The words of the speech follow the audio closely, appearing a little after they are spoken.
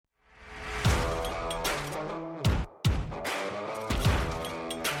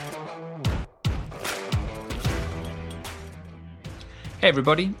Hey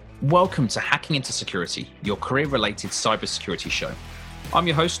everybody, welcome to Hacking into Security, your career-related cybersecurity show. I'm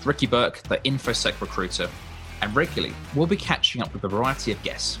your host, Ricky Burke, the InfoSec recruiter, and regularly we'll be catching up with a variety of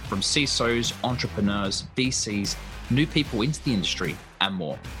guests from CISOs, entrepreneurs, VCs, new people into the industry, and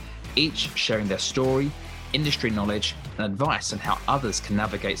more, each sharing their story, industry knowledge, and advice on how others can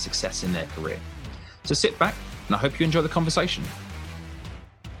navigate success in their career. So sit back, and I hope you enjoy the conversation.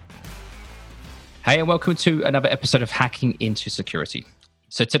 Hey, and welcome to another episode of Hacking into Security.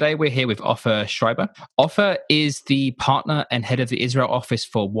 So today we're here with Ofer Schreiber. Ofer is the partner and head of the Israel office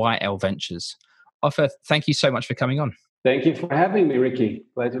for YL Ventures. Ofer, thank you so much for coming on. Thank you for having me, Ricky.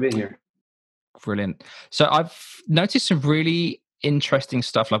 Glad to be here. Brilliant. So I've noticed some really interesting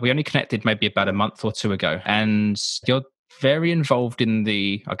stuff. Like we only connected maybe about a month or two ago, and you're very involved in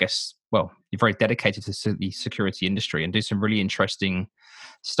the, you're very dedicated to the security industry and do some really interesting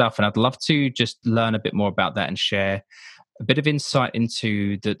stuff. And I'd love to just learn a bit more about that and share a bit of insight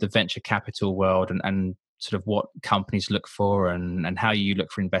into the venture capital world and sort of what companies look for and how you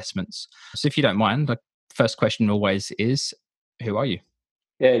look for investments. So if you don't mind, the first question always is, who are you?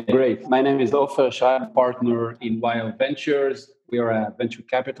 Yeah, great. My name is Ofer Schreiber, partner in YL Ventures. We are a venture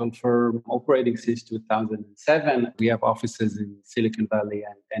capital firm operating since 2007. We have offices in Silicon Valley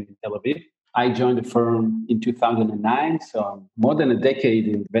and in Tel Aviv. I joined the firm in 2009, so I'm more than a decade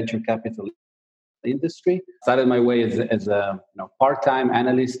in venture capital industry. Started my way as a part-time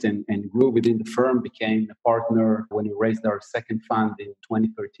analyst and grew within the firm, became a partner when we raised our second fund in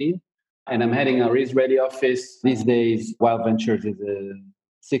 2013. And I'm heading our Israeli office. These days, YL Ventures is a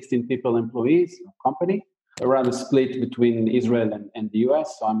 16 people employees company, around a split between Israel and the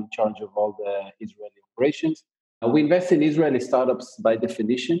US. So I'm in charge of all the Israeli operations. We invest in Israeli startups by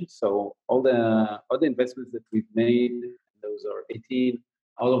definition. So all the investments that we've made, those are 18,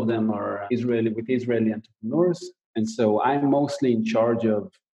 all of them are with Israeli entrepreneurs. And so I'm mostly in charge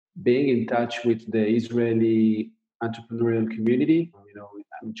of being in touch with the Israeli entrepreneurial community.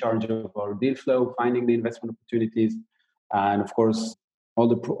 I'm in charge of our deal flow, finding the investment opportunities, and of course, all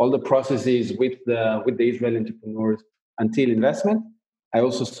the processes with the Israeli entrepreneurs until investment. I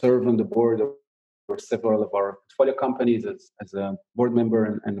also serve on the board of several of our portfolio companies as a board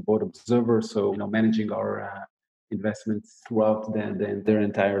member and a board observer. So, managing our investments throughout their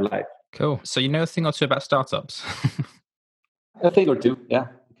entire life. Cool. So you know a thing or two about startups? A thing or two, yeah,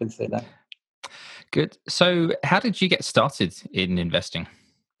 you can say that. Good. So how did you get started in investing?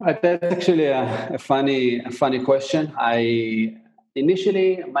 That's actually a funny question.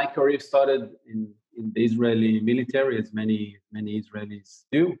 Initially, my career started in the Israeli military, as many Israelis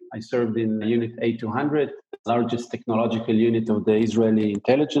do. I served in Unit A200, largest technological unit of the Israeli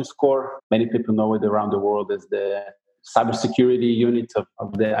intelligence corps. Many people know it around the world as the cybersecurity unit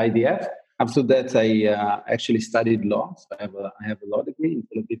of the IDF. After that, I actually studied law. So I have a law degree in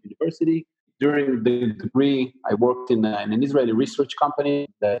Tel Aviv University. During the degree, I worked in an Israeli research company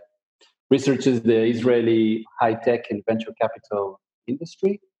that researches the Israeli high-tech and venture capital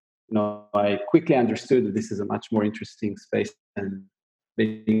industry. I quickly understood that this is a much more interesting space than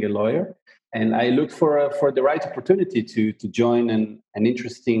being a lawyer. And I looked for the right opportunity to join an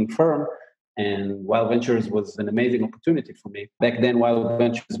interesting firm. And YL Ventures was an amazing opportunity for me. Back then, YL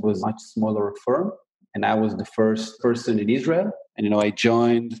Ventures was a much smaller firm, and I was the first person in Israel. And, I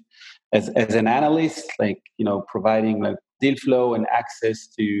joined as an analyst, providing deal flow and access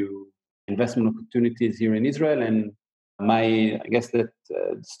to investment opportunities here in Israel. And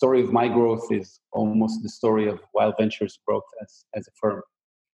the story of my growth is almost the story of YL Ventures' growth as a firm.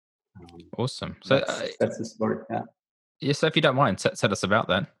 Awesome. So that's the story. Yeah. Yes, so if you don't mind, tell us about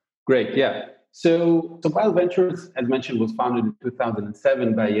that. Great. Yeah. So YL Ventures, as mentioned, was founded in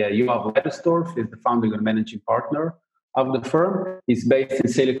 2007 by Yoav Wedestorf. He's the founding and managing partner of the firm. He's based in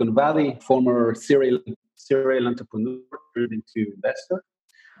Silicon Valley, former serial entrepreneur turned into investor.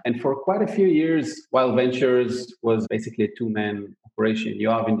 And for quite a few years, YL Ventures was basically a two-man operation.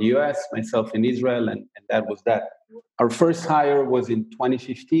 Yoav in the US, myself in Israel, and that was that. Our first hire was in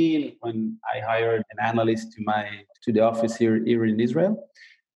 2015 when I hired an analyst to the office here in Israel.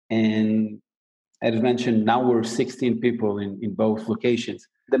 And as mentioned, now we're 16 people in both locations.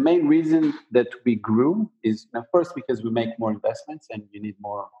 The main reason that we grew is, first, because we make more investments and you need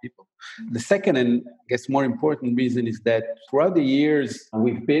more people. The second, and I guess more important reason, is that throughout the years,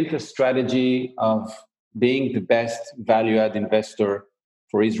 we've built a strategy of being the best value-add investor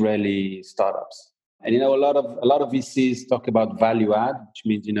for Israeli startups. And a lot of VCs talk about value-add, which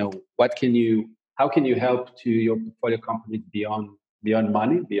means how can you help to your portfolio companies beyond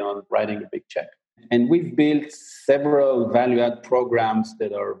money, beyond writing a big check. And we've built several value-add programs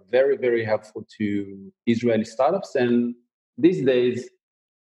that are very, very helpful to Israeli startups. And these days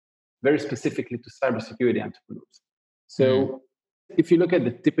very specifically to cybersecurity entrepreneurs. So if you look at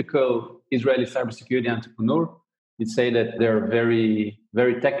the typical Israeli cybersecurity entrepreneur, you'd say that they're very,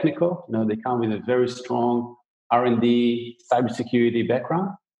 very technical. They come with a very strong R&D cybersecurity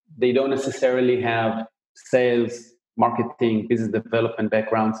background. They don't necessarily have sales, marketing, business development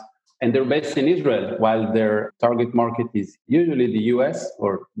backgrounds. And they're based in Israel, while their target market is usually the US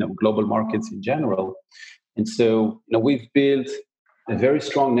or global markets in general. And so we've built a very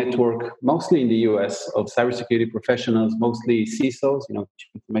strong network, mostly in the US, of cybersecurity professionals, mostly CISOs,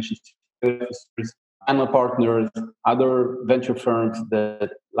 Chief Information Security Officers, channel partners, other venture firms that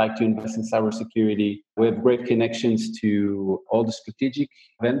like to invest in cybersecurity. We have great connections to all the strategic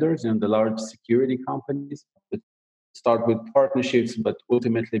vendors and the large security companies that start with partnerships, but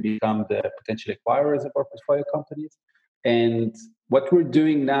ultimately become the potential acquirers of our portfolio companies. And what we're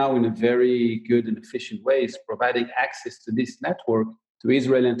doing now in a very good and efficient way is providing access to this network to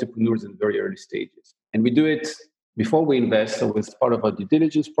Israeli entrepreneurs in very early stages. And we do it before we invest. So as part of our due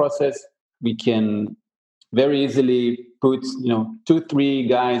diligence process, we can very easily put 2-3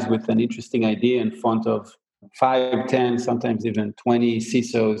 guys with an interesting idea in front of 5, 10, sometimes even 20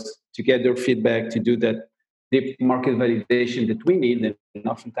 CISOs to get their feedback, to do that deep market validation that we need and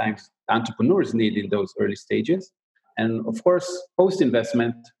oftentimes entrepreneurs need in those early stages. And of course,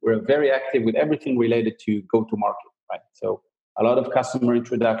 post-investment, we're very active with everything related to go-to-market, right? So a lot of customer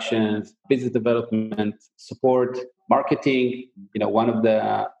introductions, business development, support, marketing. One of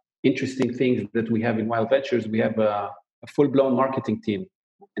the interesting things that we have in Wild Ventures, we have a full-blown marketing team.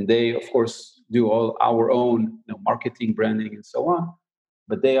 And they, of course, do all our own marketing, branding, and so on.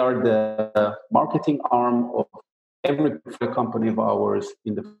 But they are the marketing arm of every company of ours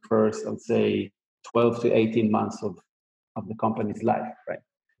in the first, I would say, 12 to 18 months of the company's life, right?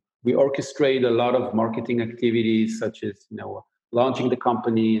 We orchestrate a lot of marketing activities, such as launching the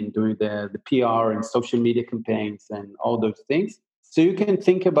company and doing the PR and social media campaigns and all those things. So you can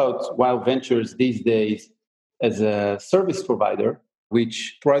think about Wild Ventures these days as a service provider,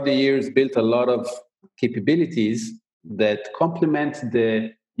 which throughout the years built a lot of capabilities that complement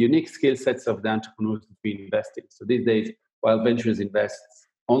the unique skill sets of the entrepreneurs that we invest in. So these days, Wild Ventures invests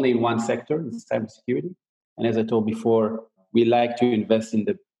only in one sector, cybersecurity. And as I told before, we like to invest in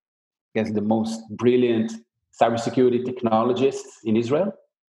the most brilliant cybersecurity technologists in Israel.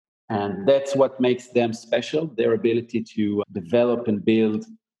 And that's what makes them special, their ability to develop and build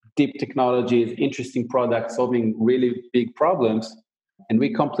deep technologies, interesting products, solving really big problems. And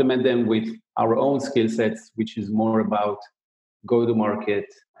we complement them with our own skill sets, which is more about go-to-market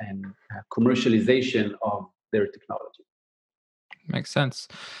and commercialization of their technology. Makes sense.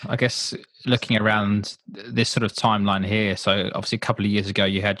 I guess looking around this sort of timeline here, so obviously a couple of years ago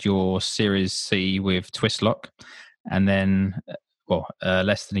you had your Series C with Twistlock, and then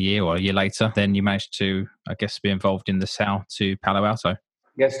less than a year or a year later, then you managed to, I guess, be involved in the sale to Palo Alto.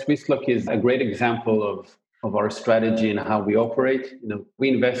 Yes, Twistlock is a great example of our strategy and how we operate. We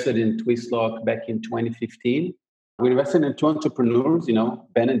invested in Twistlock back in 2015. We invested in 2 entrepreneurs,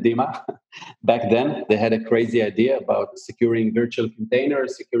 Ben and Dima. Back then, they had a crazy idea about securing virtual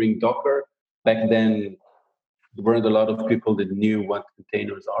containers, securing Docker. Back then, there weren't a lot of people that knew what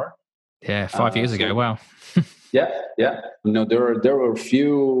containers are. Yeah, 5 years ago. Wow. Yeah.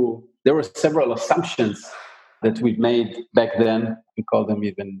 There were several assumptions that we've made back then. We call them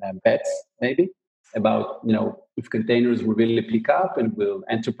even bets, maybe, about if containers will really pick up and will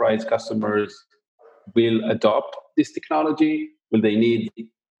enterprise customers will adopt this technology. Will they need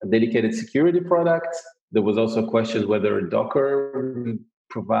a dedicated security product? There was also a question whether Docker would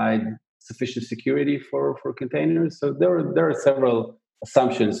provide sufficient security for containers. So there are several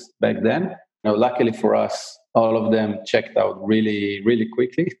assumptions back then. Luckily for us, all of them checked out really, really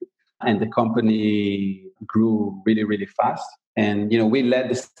quickly. And the company grew really, really fast. And, we led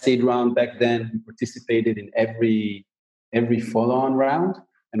the seed round back then. We participated in every follow-on round.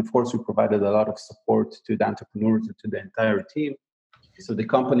 And of course, we provided a lot of support to the entrepreneurs and to the entire team. So the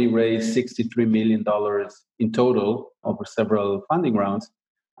company raised $63 million in total over several funding rounds.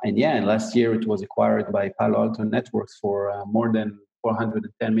 And last year it was acquired by Palo Alto Networks for more than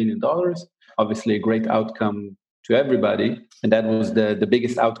 $410 million. Obviously, a great outcome to everybody. And that was the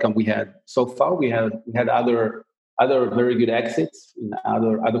biggest outcome we had so far. We had other very good exits in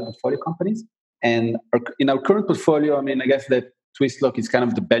other portfolio companies. And in our current portfolio, I guess that Twistlock is kind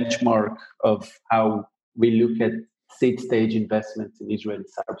of the benchmark of how we look at seed stage investments in Israeli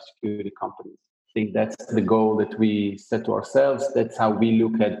cybersecurity companies. I think that's the goal that we set to ourselves. That's how we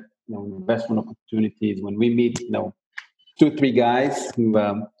look at investment opportunities. When we meet 2-3 guys who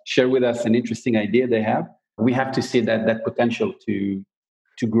share with us an interesting idea they have, we have to see that potential to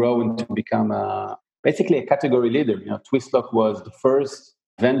grow and to become basically a category leader. Twistlock was the first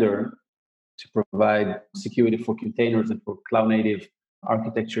vendor to provide security for containers and for cloud native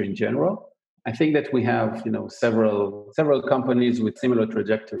architecture in general. I think that we have several companies with similar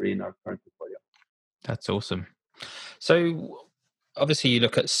trajectory in our current portfolio. That's awesome. So obviously you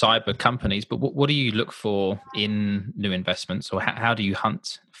look at cyber companies, but what do you look for in new investments, or how do you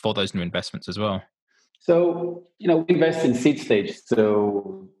hunt for those new investments as well? So, we invest in seed stage.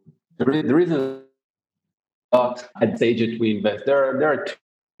 So there is a lot at stage that we invest. There are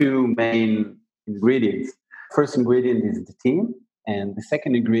two main ingredients. First ingredient is the team, and the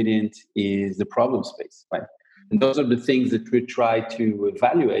second ingredient is the problem space, right? And those are the things that we try to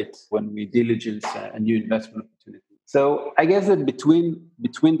evaluate when we diligence a new investment opportunity. So I guess that between the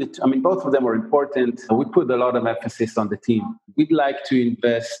two, both of them are important. We put a lot of emphasis on the team. We'd like to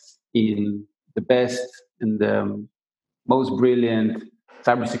invest in the best and the most brilliant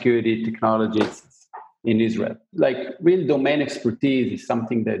cybersecurity technologists in Israel. Like real domain expertise is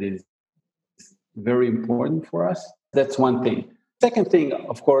something that is very important for us. That's one thing. Second thing,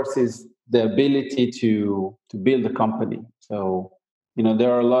 of course, is the ability to build a company. So,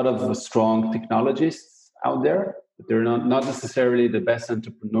 there are a lot of strong technologists out there, but they're not necessarily the best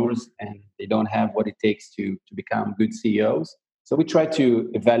entrepreneurs, and they don't have what it takes to become good CEOs. So we try to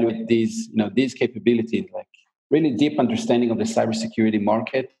evaluate these capabilities, like really deep understanding of the cybersecurity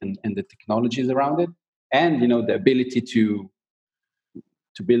market and the technologies around it, and the ability to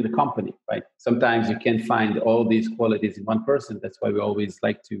build a company, right? Sometimes you can't find all these qualities in one person. That's why we always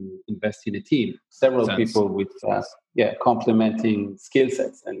like to invest in a team, several people with complementing skill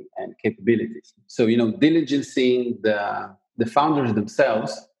sets and capabilities. So diligencing the founders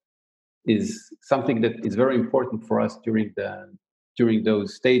themselves is something that is very important for us during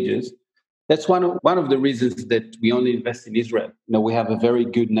those stages. That's one of the reasons that we only invest in Israel. We have a very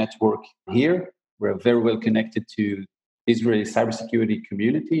good network here. We're very well connected to Israeli cybersecurity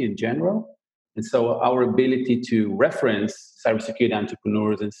community in general. And so our ability to reference cybersecurity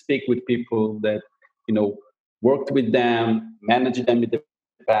entrepreneurs and speak with people that, worked with them, managed them in the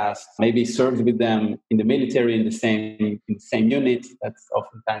past, maybe served with them in the military in the same unit, that's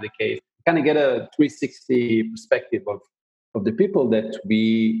oftentimes the case. Kind of get a 360 perspective of the people that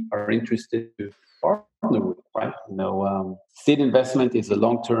we are interested to partner with, right? Seed investment is a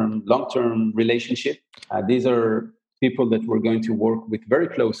long-term relationship. These are people that we're going to work with very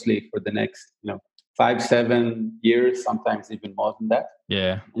closely for the next 5-7 years, sometimes even more than that.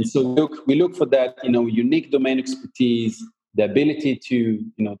 Yeah. And so we look for that unique domain expertise, the ability to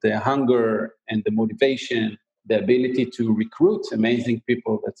the hunger and the motivation, the ability to recruit amazing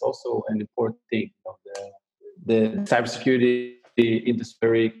people. That's also an important thing. The cybersecurity industry is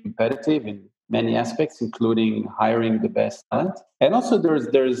very competitive in many aspects, including hiring the best talent. And also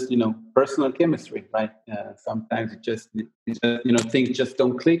there's personal chemistry, right? Sometimes it just things just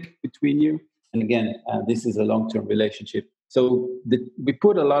don't click between you. And again, this is a long-term relationship. So we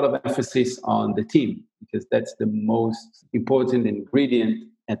put a lot of emphasis on the team because that's the most important ingredient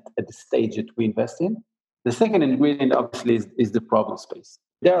at the stage that we invest in. The second ingredient, obviously, is the problem space.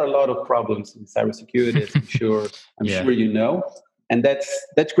 There are a lot of problems in cybersecurity, as I'm sure you know, and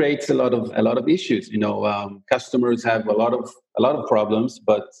that creates a lot of issues. Customers have a lot of problems,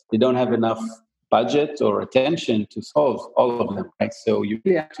 but they don't have enough budget or attention to solve all of them. Right? So you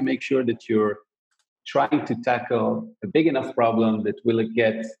really have to make sure that you're trying to tackle a big enough problem that will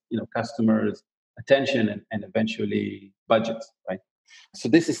get customers' attention and eventually budgets. Right. So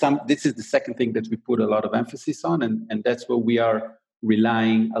this is the second thing that we put a lot of emphasis on, and that's where we are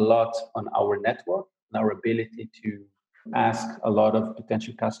relying a lot on our network and our ability to ask a lot of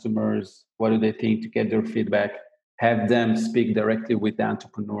potential customers what do they think, to get their feedback, have them speak directly with the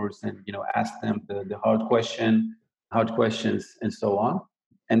entrepreneurs, and ask them the hard questions, and so on.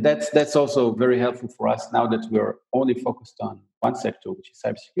 And that's also very helpful for us now that we're only focused on one sector, which is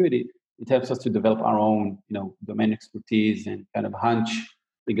cybersecurity. It helps us to develop our own, domain expertise and kind of hunch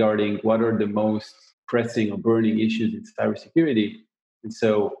regarding what are the most pressing or burning issues in cybersecurity. And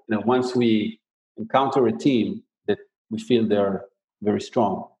so, once we encounter a team that we feel they're very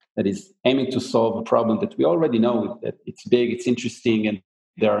strong, that is aiming to solve a problem that we already know that it's big, it's interesting, and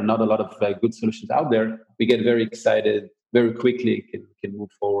there are not a lot of good solutions out there, we get very excited very quickly, can move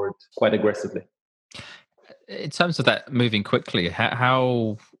forward quite aggressively. In terms of that moving quickly,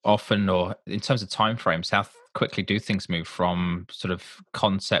 how often, or in terms of timeframes, how quickly do things move from sort of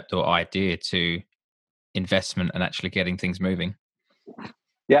concept or idea to investment and actually getting things moving?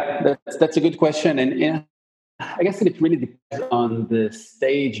 Yeah, that's a good question. And I guess it really depends on the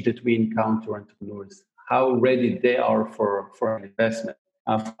stage that we encounter entrepreneurs. how ready they are for an investment.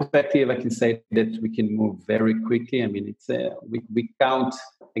 From perspective, I can say that we can move very quickly. I mean, it's we count.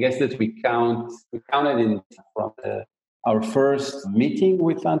 I guess that we counted in from our first meeting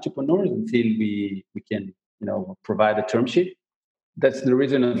with entrepreneurs until we can provide a term sheet. That's the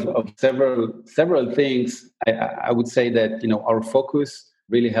reason of several things. I would say that our focus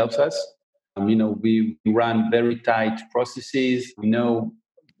really helps us. We run very tight processes. We know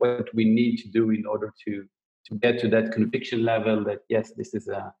what we need to do in order to get to that conviction level that yes, this is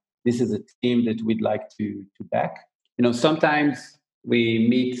a team that we'd like to back. Sometimes we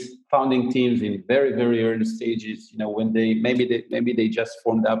meet founding teams in very very early stages. When maybe they just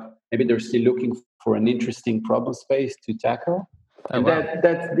formed up. Maybe they're still looking for an interesting problem space to tackle. Oh, And wow.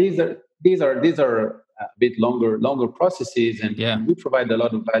 these are a bit longer processes, and Yeah. we provide a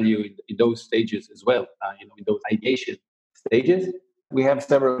lot of value in those stages as well. In those ideation stages, we have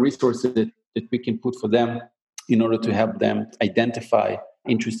several resources that we can put for them in order to help them identify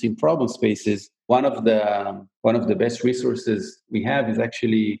interesting problem spaces. One of the best resources we have is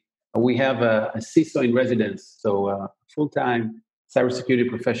actually we have a CISO in residence, so a full-time cybersecurity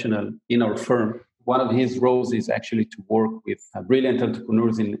professional in our firm. One of his roles is actually to work with brilliant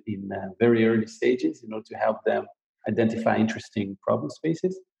entrepreneurs in very early stages in order to help them identify interesting problem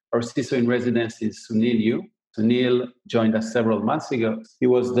spaces. Our CISO in residence is Sunil Yu. Sunil joined us several months ago. He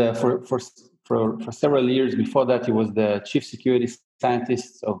was for several years before that, he was the chief security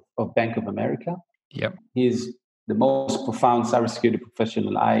scientist of Bank of America. Yep. He's the most profound cybersecurity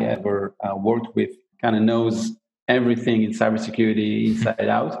professional I ever worked with, kind of knows everything in cybersecurity inside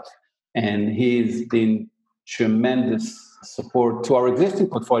out. And he's been tremendous support to our existing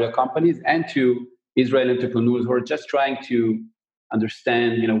portfolio companies and to Israeli entrepreneurs who are just trying to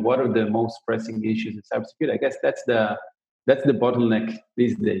understand, what are the most pressing issues in cybersecurity. I guess that's the bottleneck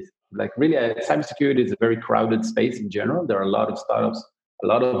these days. Like really, cybersecurity is a very crowded space in general. There are a lot of startups, a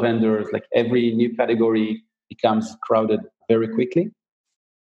lot of vendors. Like every new category becomes crowded very quickly.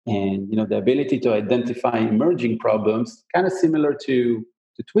 And the ability to identify emerging problems, kind of similar to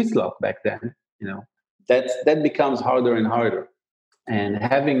Twistlock back then, that becomes harder and harder. And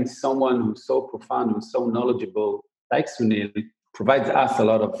having someone who's so profound, who's so knowledgeable, like Sunil, provides us a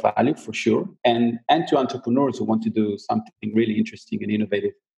lot of value for sure, and to entrepreneurs who want to do something really interesting and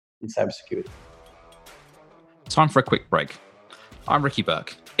innovative in cybersecurity. Time for a quick break. I'm Ricky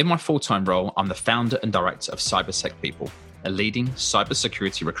Burke. In my full-time role, I'm the founder and director of CyberSec People, a leading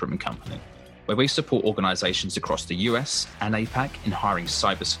cybersecurity recruitment company, where we support organizations across the US and APAC in hiring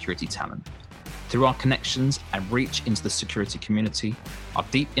cybersecurity talent. Through our connections and reach into the security community, our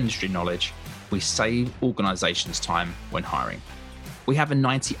deep industry knowledge, we save organizations time when hiring. We have a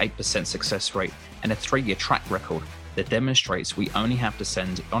 98% success rate and a 3-year track record that demonstrates we only have to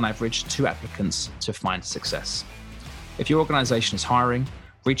send, on average, 2 applicants to find success. If your organization is hiring,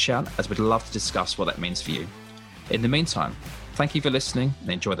 reach out, as we'd love to discuss what that means for you. In the meantime, thank you for listening and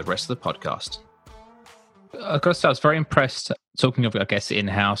enjoy the rest of the podcast. I've got to say, I was very impressed talking of, I guess,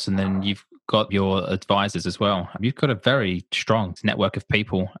 in-house, and then you've got your advisors as well. You've got a very strong network of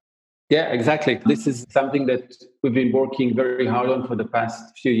people. Yeah, exactly. This is something that we've been working very hard on for the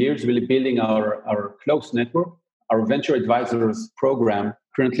past few years, really building our close network. Our venture advisors program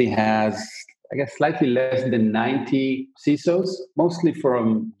currently has, I guess, slightly less than 90 CISOs, mostly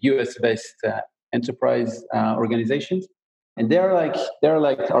from US-based enterprise organizations. And they're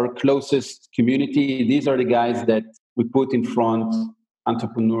like our closest community. These are the guys that we put in front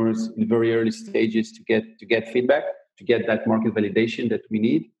entrepreneurs in very early stages to get feedback, to get that market validation that we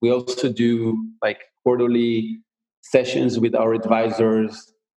need. We also do like quarterly sessions with our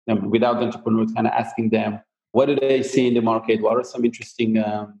advisors, without entrepreneurs, kind of asking them, what do they see in the market? What are some interesting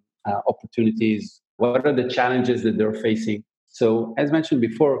opportunities? What are the challenges that they're facing? So as mentioned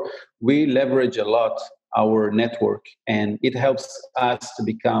before, we leverage a lot our network, and it helps us to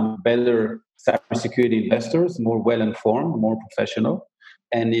become better cybersecurity investors, more well-informed, more professional.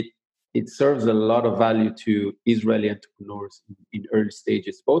 And it serves a lot of value to Israeli entrepreneurs in early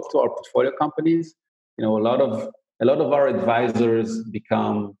stages, both to our portfolio companies. A lot of our advisors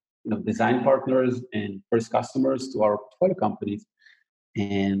become design partners and first customers to our portfolio companies,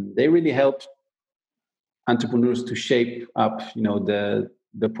 and they really help entrepreneurs to shape up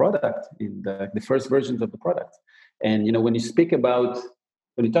the product in the first versions of the product. And when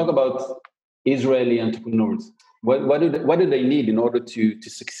you talk about Israeli entrepreneurs, what do they need in order to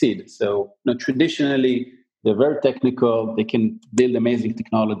succeed? So traditionally they're very technical, they can build amazing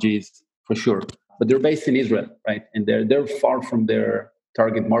technologies for sure, but they're based in Israel, right? And they're far from their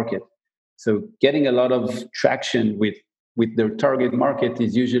target market. So getting a lot of traction with their target market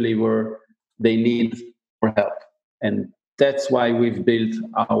is usually where they need for help. And that's why we've built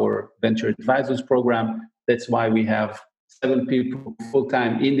our venture advisors program. That's why we have 7 people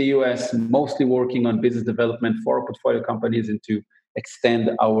full-time in the US, mostly working on business development for our portfolio companies and to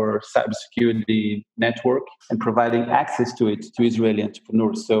extend our cybersecurity network and providing access to it to Israeli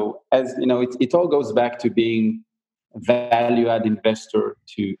entrepreneurs. So as you know, it all goes back to being a value-add investor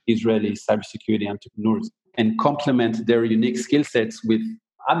to Israeli cybersecurity entrepreneurs and complement their unique skill sets with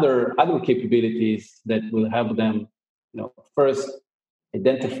other capabilities that will help them, first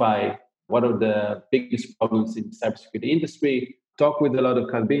identify what are the biggest problems in the cybersecurity industry, talk with a lot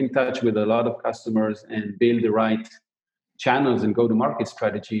of, be in touch with a lot of customers and build the right channels and go-to-market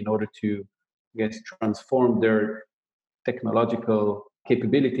strategy in order to, I guess, transform their technological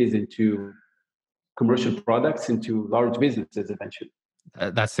capabilities into commercial products, into large businesses eventually.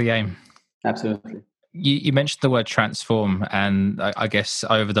 That's the aim. Absolutely. You mentioned the word transform, and I guess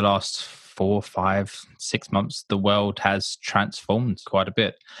over the last 4, 5, 6 months, the world has transformed quite a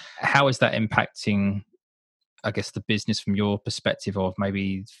bit. How is that impacting, I guess, the business from your perspective of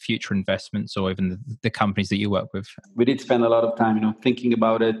maybe future investments or even the companies that you work with? We did spend a lot of time, thinking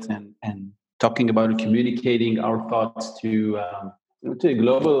about it and talking about it, communicating our thoughts to the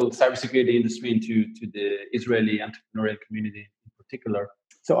global cybersecurity industry and to the Israeli entrepreneurial community in particular.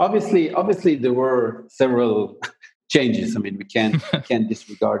 So obviously there were several changes. I mean, we can't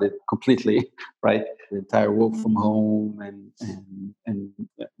disregard it completely, right? The entire work from home and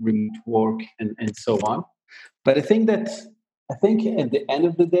remote work and so on. But I think at the end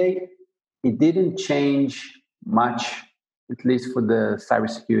of the day, it didn't change much, at least for the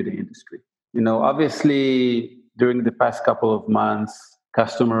cybersecurity industry. Obviously, during the past couple of months,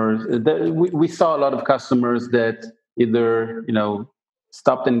 we saw a lot of customers that either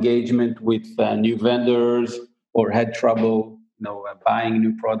stopped engagement with new vendors or had trouble buying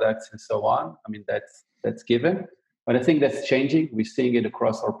new products and so on. I mean, that's given. But I think that's changing. We're seeing it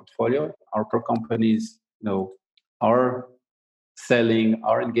across our portfolio. Our core companies, are selling,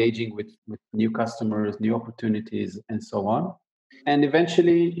 are engaging with new customers, new opportunities, and so on. And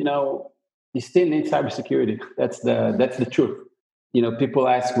eventually, you still need cybersecurity. That's the truth. People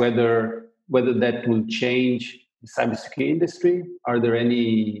ask whether that will change the cybersecurity industry. Are there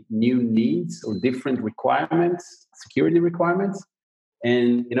any new needs or different requirements, security requirements?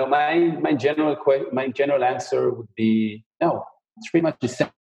 And my general answer would be no. It's pretty much the same.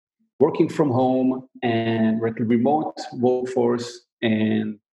 Working from home and remote workforce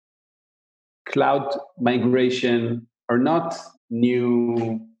and cloud migration are not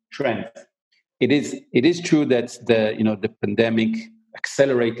new trends. It is true that the pandemic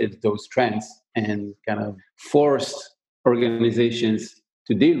accelerated those trends and kind of forced organizations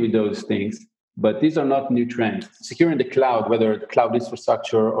to deal with those things. But these are not new trends. Securing the cloud, whether cloud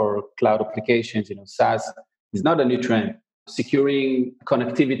infrastructure or cloud applications, SaaS, is not a new trend. Securing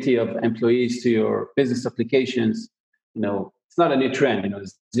connectivity of employees to your business applications, it's not a new trend.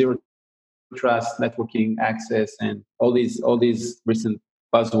 Zero trust, networking access, and all these recent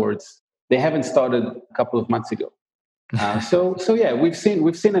buzzwords, they haven't started a couple of months ago. So yeah, we've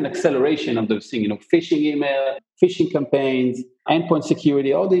seen an acceleration of those things. Phishing email, phishing campaigns, endpoint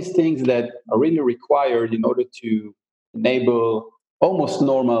security, all these things that are really required in order to enable almost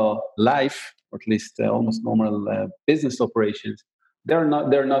normal life, or at least almost normal business operations. They're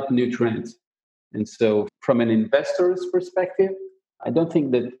not new trends. And so, from an investor's perspective, I don't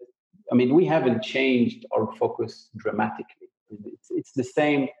think that. I mean, we haven't changed our focus dramatically. It's the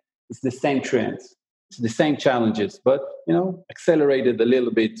same. It's the same trends. It's the same challenges, but accelerated a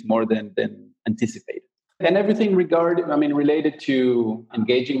little bit more than anticipated. And everything related to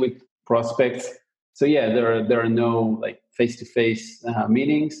engaging with prospects. So yeah, there are no face-to-face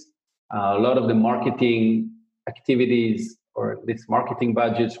meetings. A lot of the marketing activities, or at least marketing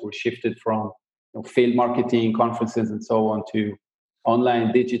budgets, were shifted from field marketing, conferences, and so on, to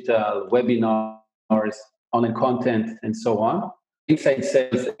online, digital, webinars, online content, and so on. Inside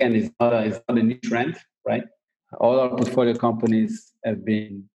sales, again, is not a new trend, right? All our portfolio companies have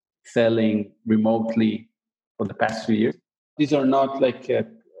been selling remotely for the past 2 years. These are not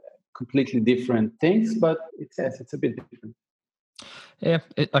completely different things, but it's a bit different. Yeah,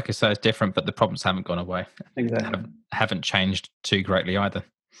 like I say, it's different, but the problems haven't gone away. Exactly. Haven't changed too greatly either.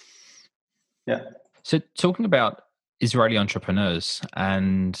 Yeah. So talking about Israeli entrepreneurs,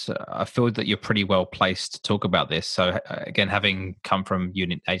 and I feel that you're pretty well placed to talk about this. So again, having come from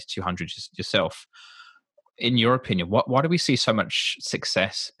Unit 8200 yourself, in your opinion, why do we see so much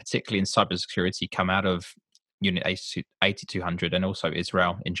success, particularly in cybersecurity, come out of Unit 8200 and also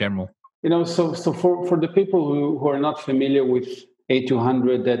Israel in general? So for the people who are not familiar with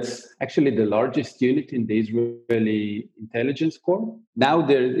A200, that's actually the largest unit in the Israeli intelligence corps. Now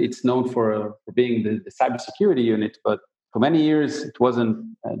it's known for being the cybersecurity unit, but for many years it wasn't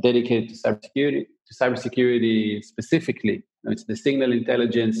dedicated to cybersecurity specifically. It's the signal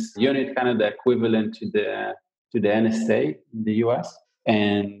intelligence unit, kind of the equivalent to the NSA in the US.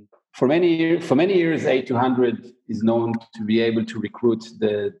 And for many years, A200 is known to be able to recruit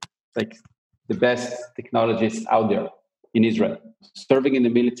the best technologists out there in Israel. Serving in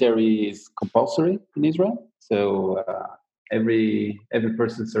the military is compulsory in Israel, so every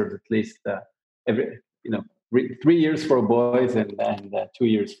person serves at least every 3 years for boys and 2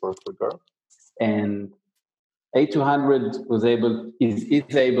 years for girls. And A200 is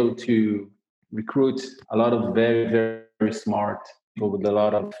able to recruit a lot of very very smart people with a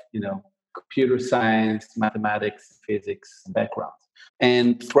lot of computer science, mathematics, physics backgrounds. And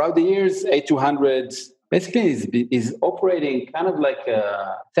throughout the years, A200 basically is operating kind of like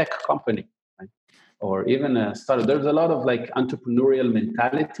a tech company, right? Or even a startup. There's a lot of like entrepreneurial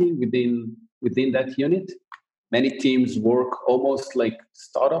mentality within that unit. Many teams work almost like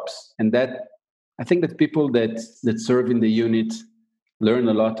startups, and that I think that people that serve in the unit learn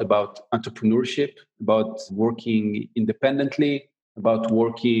a lot about entrepreneurship, about working independently, about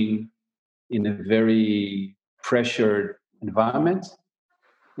working in a very pressured environment,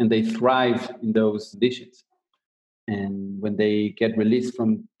 and they thrive in those conditions. And when they get released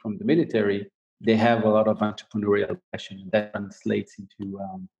from the military, they have a lot of entrepreneurial passion, and that translates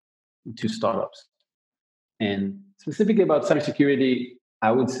into startups. And specifically about cybersecurity,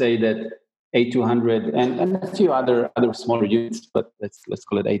 I would say that A200 and a few other smaller units, but let's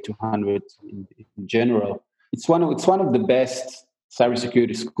call it A200 in general. It's one of the best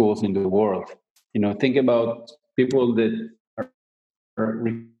cybersecurity schools in the world. Think about people that are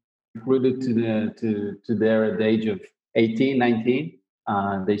recruited to there at the age of 18, 19.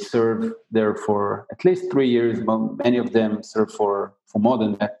 They serve there for at least 3 years. Many of them serve for more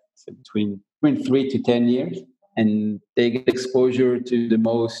than that, so between 3 to 10 years, and they get exposure to the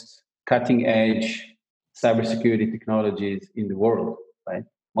most cutting edge cybersecurity technologies in the world, right?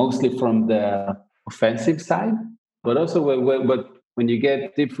 Mostly from the offensive side, but also when you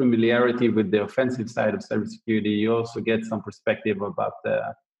get deep familiarity with the offensive side of cybersecurity, you also get some perspective about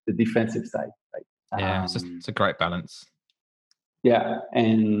the defensive side, right? Yeah, it's a great balance. Yeah,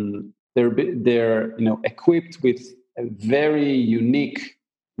 and they're equipped with a very unique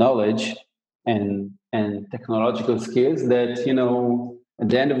knowledge and technological skills that at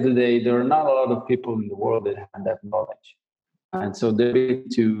the end of the day there are not a lot of people in the world that have that knowledge, and so they're able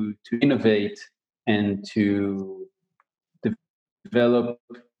to innovate and to develop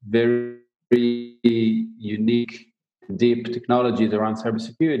very unique, deep technologies around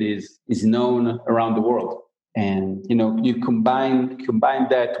cybersecurity is known around the world. And you combine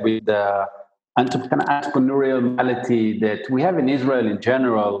that with the kind of entrepreneurial mentality that we have in Israel in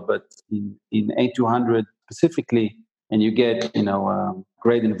general, but in A200 specifically, and you get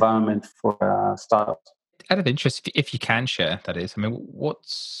great environment for startups. Out of interest, if you can share, that is, I mean,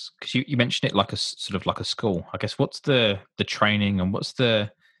 what's because you mentioned it like a sort of like a school. I guess what's the training and what's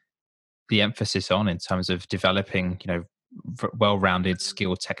the emphasis on in terms of developing, well-rounded,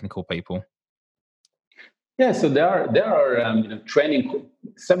 skilled, technical people? Yeah, so there are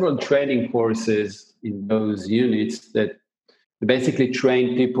several training courses in those units that basically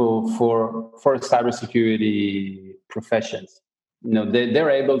train people for cybersecurity professions. They're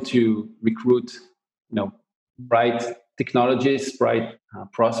able to recruit bright technologists, bright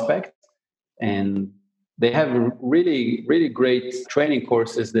prospects, and they have really really great training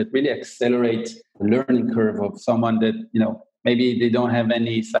courses that really accelerate the learning curve of someone that maybe they don't have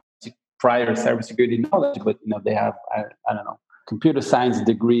any prior cybersecurity knowledge, but they have I don't know, computer science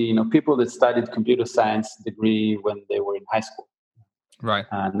degree. People that studied computer science degree when they were in high school. Right.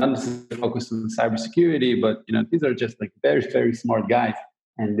 Not necessarily focused on cybersecurity, but these are just like very very smart guys,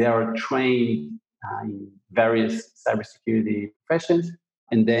 and they are trained in various cybersecurity professions,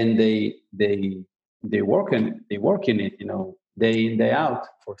 and then they work in it, day in day out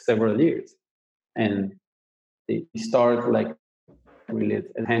for several years, and they start like really as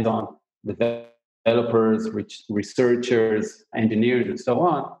hands-on developers, researchers, engineers, and so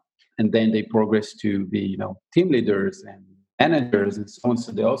on. And then they progress to be, team leaders and managers and so on.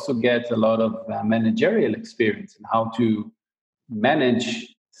 So they also get a lot of managerial experience in how to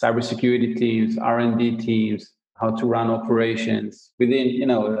manage cybersecurity teams, R&D teams, how to run operations within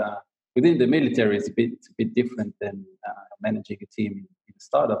the military. It's a bit different than managing a team in a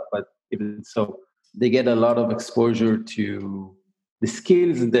startup, but even so, they get a lot of exposure to the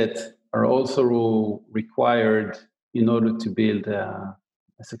skills that are also required in order to build a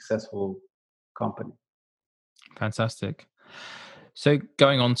successful company. Fantastic. So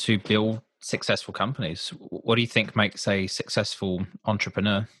going on to build successful companies, what do you think makes a successful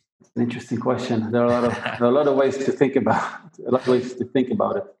entrepreneur? It's an interesting question. There are a lot of ways to think about it.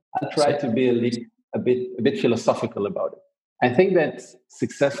 I'll try So, to be a bit philosophical about it. I think that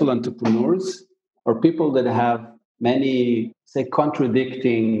successful entrepreneurs are people that have many, say,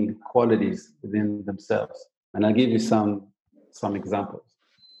 contradicting qualities within themselves. And I'll give you some examples.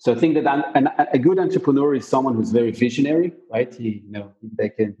 So I think that a good entrepreneur is someone who's very visionary, right? They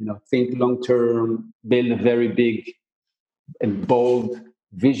can think long term, build a very big and bold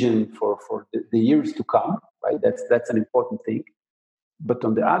vision for the years to come, right? That's an important thing. But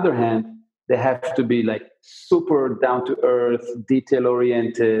on the other hand, they have to be like super down to earth, detail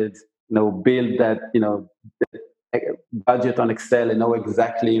oriented, build that, budget on Excel and know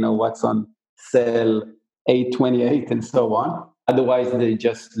exactly, what's on cell 828 and so on. Otherwise, they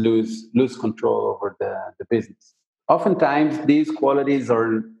just lose control over the business. Oftentimes, these qualities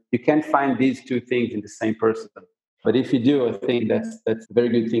you can't find these two things in the same person. But if you do, I think that's a very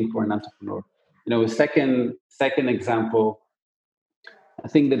good thing for an entrepreneur. A second example, I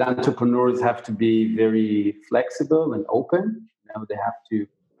think that entrepreneurs have to be very flexible and open. They have to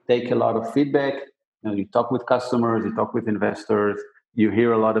take a lot of feedback. You talk with customers, you talk with investors, you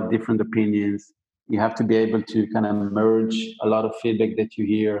hear a lot of different opinions. You have to be able to kind of merge a lot of feedback that you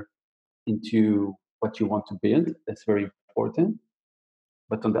hear into what you want to build. That's very important.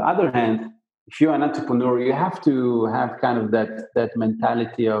 But on the other hand, if you're an entrepreneur, you have to have kind of that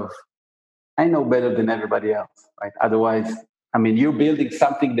mentality of, I know better than everybody else, right? Otherwise, you're building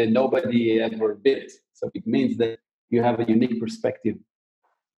something that nobody ever built. So it means that you have a unique perspective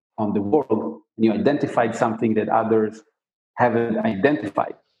on the world and you identified something that others haven't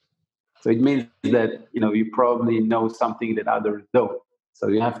identified. So it means that, you probably know something that others don't. So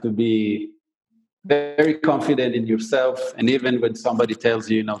you have to be very confident in yourself. And even when somebody tells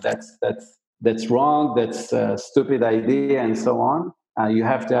you, that's wrong, that's a stupid idea and so on, you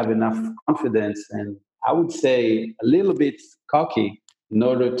have to have enough confidence and I would say a little bit cocky in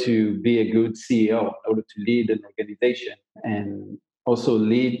order to be a good CEO, in order to lead an organization and also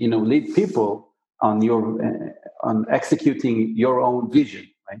lead people on executing your own vision,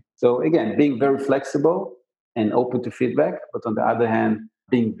 right? So again, being very flexible and open to feedback, but on the other hand,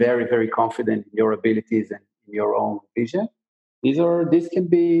 being very, very confident in your abilities and in your own vision. These can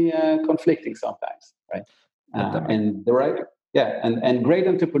be conflicting sometimes, right? And the right, yeah, and great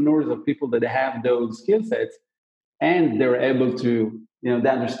entrepreneurs are people that have those skill sets, and they're able to, they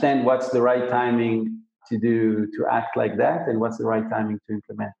understand what's the right timing to act like that, and what's the right timing to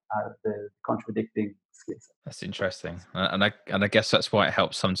implement the contradicting skill set. That's interesting, and I guess that's why it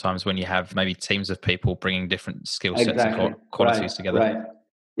helps sometimes when you have maybe teams of people bringing different skill sets and Exactly. qualities together. Right.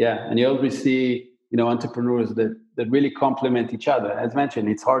 Yeah, and you always see entrepreneurs that really complement each other. As mentioned,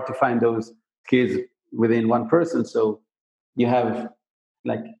 it's hard to find those skills within one person. So you have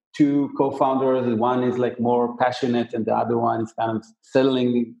like two co-founders, and one is like more passionate, and the other one is kind of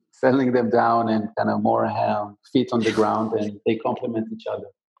settling them down and kind of more feet on the ground, and they complement each other.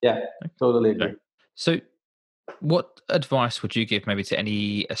 Yeah, totally agree. So what advice would you give maybe to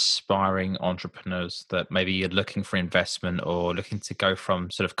any aspiring entrepreneurs that maybe are looking for investment or looking to go from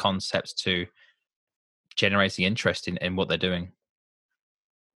sort of concepts to generating interest in what they're doing?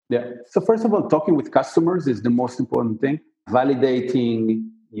 Yeah. So first of all, talking with customers is the most important thing. Validating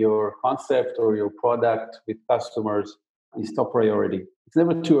your concept or your product with customers is top priority. It's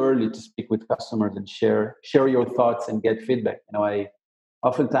never too early to speak with customers and share your thoughts and get feedback.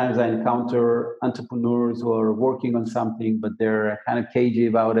 Oftentimes I encounter entrepreneurs who are working on something, but they're kind of cagey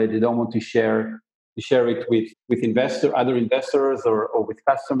about it. They don't want to share it with other investors or with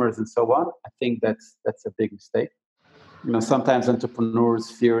customers and so on. I think that's a big mistake. Sometimes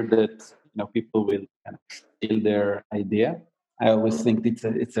entrepreneurs fear that people will kind of steal their idea. I always think it's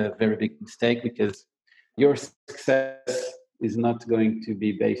a very big mistake, because your success is not going to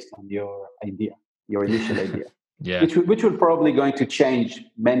be based on your idea, your initial idea. Yeah. Which will probably going to change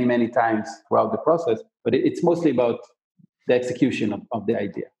many, many times throughout the process, but it's mostly about the execution of the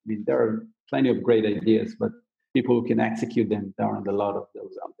idea. There are plenty of great ideas, but people who can execute them, there aren't a lot of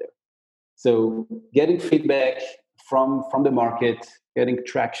those out there. So getting feedback from the market, getting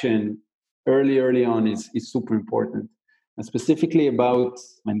traction early on is super important. And specifically about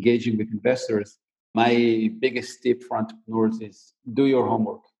engaging with investors, my biggest tip for entrepreneurs is do your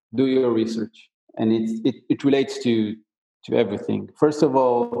homework, do your research. And it relates to everything. First of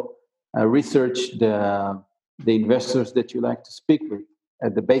all, research the investors that you like to speak with.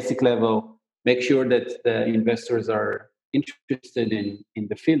 At the basic level, make sure that the investors are interested in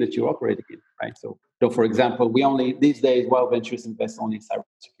the field that you're operating in, right? So for example, we only these days, Wild Ventures invest only in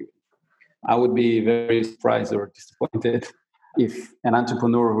cybersecurity. I would be very surprised or disappointed if an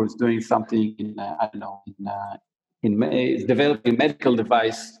entrepreneur who's doing something in, I don't know, is developing a medical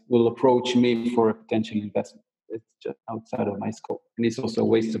device will approach me for a potential investment. It's just outside of my scope, and it's also a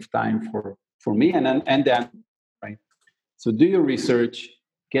waste of time for me and then, right? So do your research,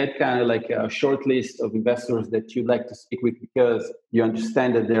 get kind of like a short list of investors that you'd like to speak with because you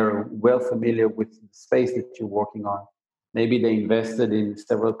understand that they're well familiar with the space that you're working on. Maybe they invested in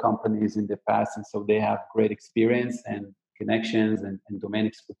several companies in the past, and so they have great experience and connections and domain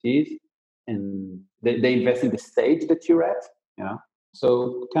expertise. And they invest in the stage that you're at, you know.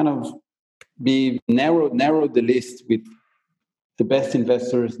 So kind of be narrow the list with the best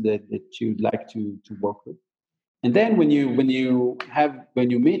investors that you'd like to work with. And then when you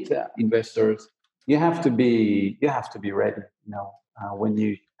meet investors, you have to be ready. You know, when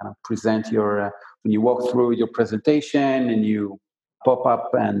you kind of present when you walk through your presentation and you pop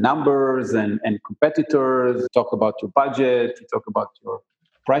up numbers and competitors, talk about your budget, you talk about your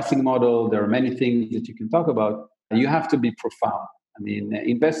pricing model. There are many things that you can talk about. You have to be profound. I mean,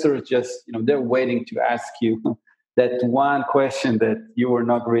 investors just they're waiting to ask you that one question that you were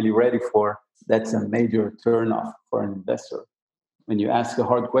not really ready for. That's a major turnoff for an investor. When you ask a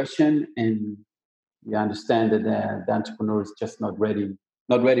hard question and you understand that the entrepreneur is just not ready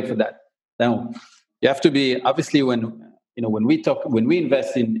for that. Now, you have to be obviously when we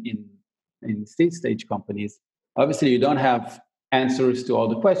invest in seed stage companies. Obviously, you don't have answers to all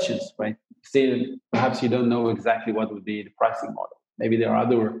the questions, right? Still, perhaps you don't know exactly what would be the pricing model. Maybe there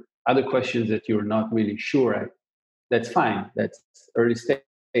are other questions that you're not really sure at. That's fine. That's early stage.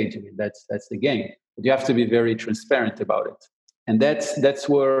 I mean, that's the game. But you have to be very transparent about it, and that's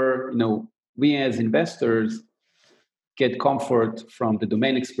where we as investors get comfort from the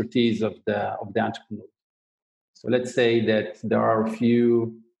domain expertise of the entrepreneur. So let's say that there are a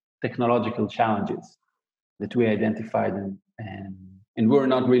few technological challenges that we identified and we're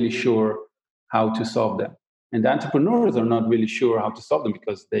not really sure how to solve them. And the entrepreneurs are not really sure how to solve them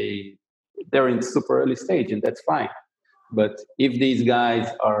because they're in super early stage, and that's fine. But if these guys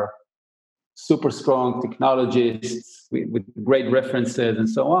are super strong technologists with great references and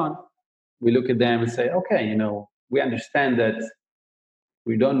so on, we look at them and say, okay, we understand that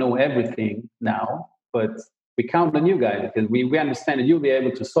we don't know everything now, but we count on you guys because we understand that you'll be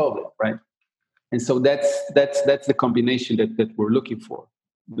able to solve it, right? And so that's the combination that we're looking for.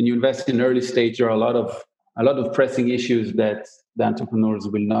 When you invest in early stage, there are a lot of pressing issues that the entrepreneurs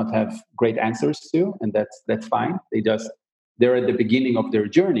will not have great answers to, and that's fine. They're at the beginning of their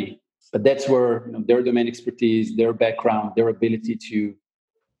journey, but that's where their domain expertise, their background, their ability to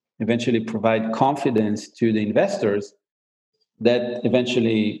eventually provide confidence to the investors that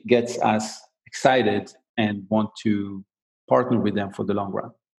eventually gets us excited and want to partner with them for the long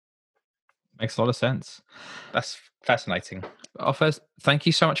run. Makes a lot of sense. That's fascinating. Ofer, thank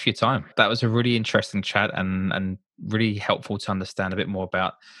you so much for your time. That was a really interesting chat and really helpful to understand a bit more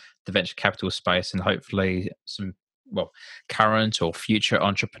about the venture capital space, and hopefully some current or future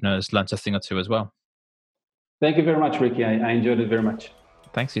entrepreneurs learned a thing or two as well. Thank you very much, Ricky. I enjoyed it very much.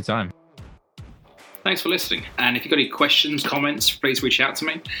 Thanks for your time. Thanks for listening. And if you've got any questions, comments, please reach out to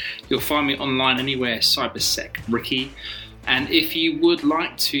me. You'll find me online anywhere, cybersec Ricky. And if you would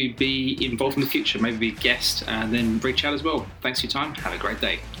like to be involved in the future, maybe be a guest, then reach out as well. Thanks for your time. Have a great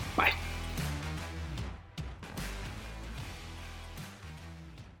day. Bye.